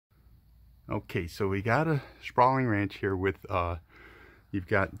Okay, so we got a sprawling ranch here with you've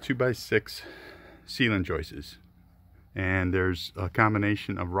got 2x6 ceiling joists, and there's a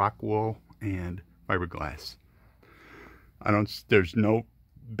combination of rock wool and fiberglass. There's no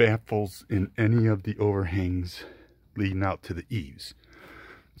baffles in any of the overhangs leading out to the eaves,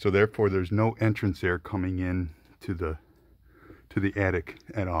 so therefore there's no entrance air coming in to the attic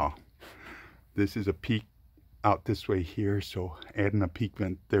at all. This is a peak out this way here, so adding a peak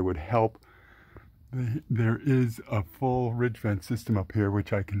vent there would help. There is a full ridge vent system up here,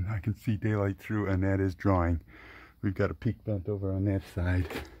 which I can see daylight through, and that is drawing. We've got a peak vent over on that side,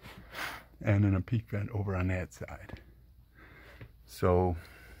 and then a peak vent over on that side. So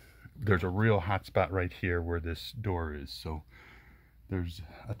there's a real hot spot right here where this door is. So there's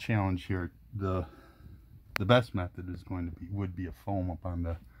a challenge here. The best method is would be a foam up on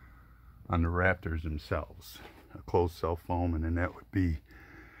the rafters themselves, a closed cell foam, and then that would be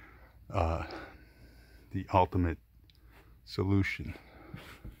the ultimate solution.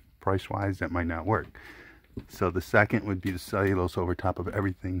 Price wise, that might not work. So the second would be the cellulose over top of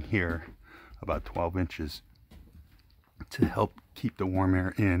everything here, about 12 inches, to help keep the warm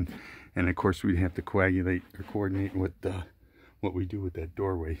air in. And of course we'd have to coagulate or coordinate with what we do with that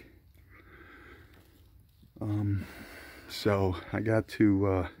doorway. So I got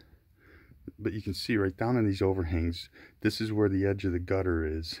to but you can see right down in these overhangs, this is where the edge of the gutter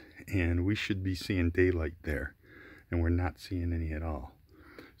is, and we should be seeing daylight there, and we're not seeing any at all.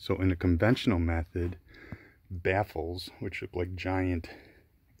 So in a conventional method, baffles, which look like giant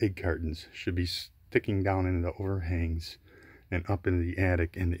egg cartons, should be sticking down into the overhangs and up into the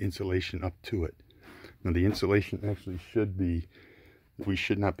attic, and the insulation up to it. Now the insulation actually we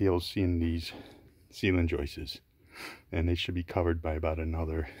should not be able to see in these ceiling joists, and they should be covered by about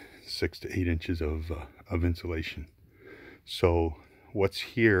another 6 to 8 inches of insulation. So what's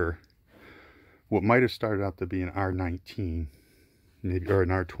here, what might have started out to be an R19, maybe, or an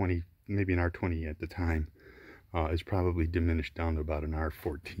R20, maybe an R20 at the time, is probably diminished down to about an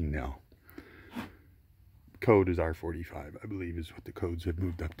R14 now. Code is R45, I believe, is what the codes have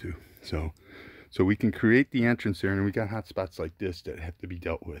moved up to. So we can create the entrance there, and we got hot spots like this that have to be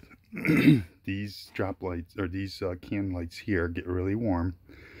dealt with. These drop lights, or these can lights here, get really warm.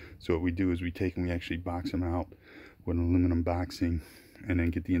 So what we do is we take and we actually box them out with aluminum boxing, and then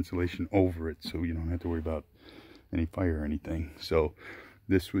get the insulation over it, so you don't have to worry about any fire or anything. So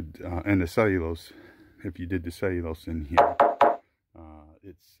this would, and the cellulose, if you did the cellulose in here,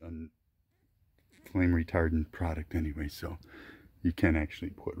 it's a flame retardant product anyway, so you can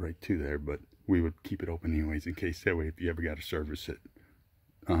actually put right to there, but we would keep it open anyways, in case, that way if you ever got to service it,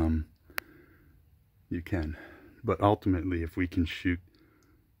 you can. But ultimately, if we can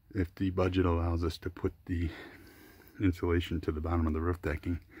if the budget allows us to put the insulation to the bottom of the roof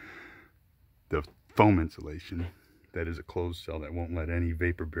decking, the foam insulation, that is a closed cell that won't let any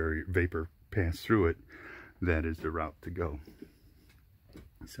vapor pass through it, that is the route to go.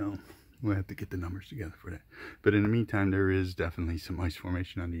 So we'll have to get the numbers together for that. But in the meantime, there is definitely some ice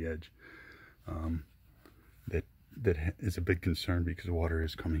formation on the edge. That is a big concern because water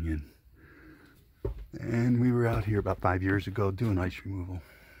is coming in. And we were out here about 5 years ago doing ice removal,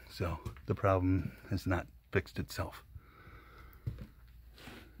 so the problem has not fixed itself,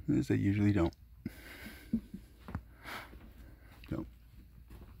 as they usually don't.